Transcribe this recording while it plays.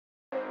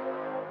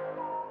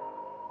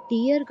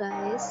Dear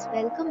guys,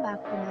 welcome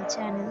back to my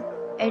channel.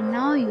 And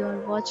now you are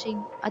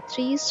watching a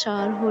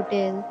 3-star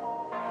hotel.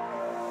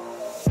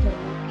 The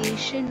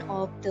location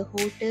of the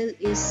hotel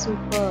is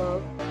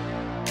superb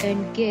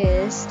and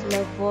guests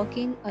love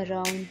walking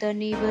around the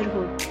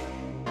neighborhood.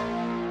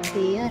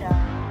 There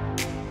are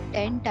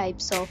 10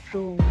 types of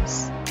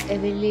rooms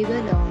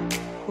available on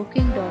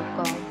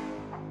booking.com.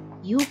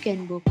 You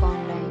can book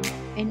online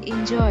and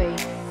enjoy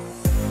it.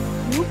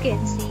 You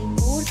can see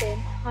more than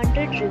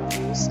 100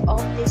 reviews of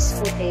this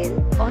hotel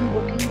on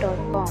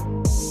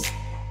booking.com.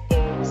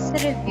 Its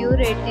review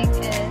rating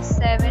is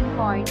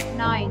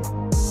 7.9,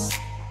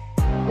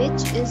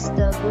 which is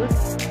the good.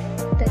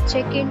 The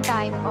check-in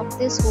time of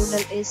this hotel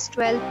is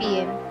 12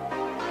 p.m.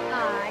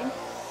 and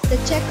the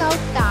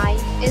checkout time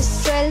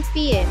is 12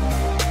 p.m.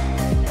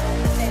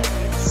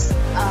 Pets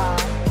are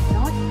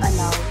not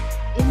allowed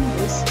in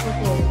this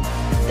hotel.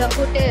 The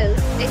hotel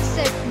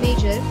accepts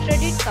major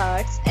credit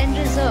cards and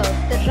reserves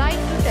the right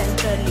to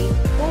temporarily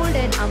hold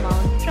an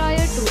amount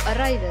prior to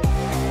arrival.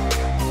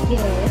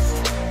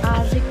 Guests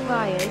are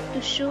required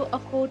to show a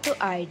photo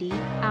ID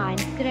and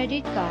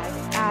credit card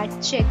at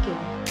check-in.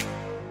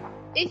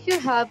 If you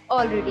have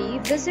already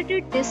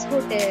visited this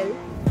hotel,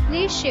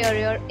 please share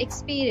your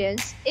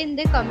experience in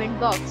the comment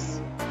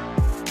box.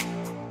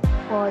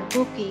 For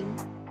booking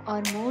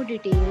or more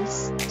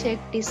details, check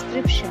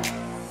description.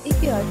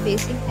 If you are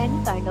facing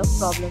any kind of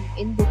problem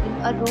in booking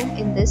a room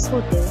in this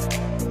hotel,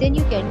 then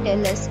you can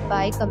tell us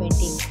by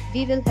commenting.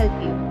 We will help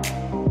you.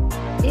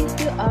 If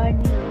you are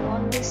new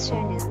on this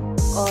channel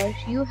or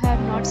you have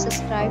not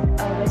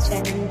subscribed our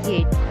channel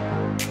yet,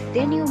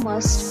 then you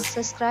must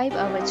subscribe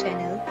our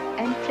channel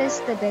and press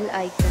the bell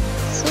icon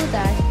so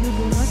that you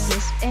do not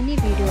miss any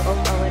video of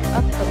our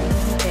upcoming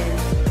hotel.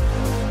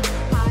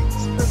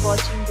 Thanks for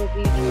watching the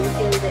video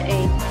till the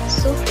end.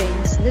 So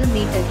friends, we'll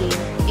meet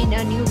again in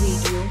a new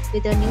video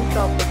with a new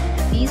property.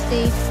 Be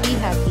safe, be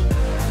happy.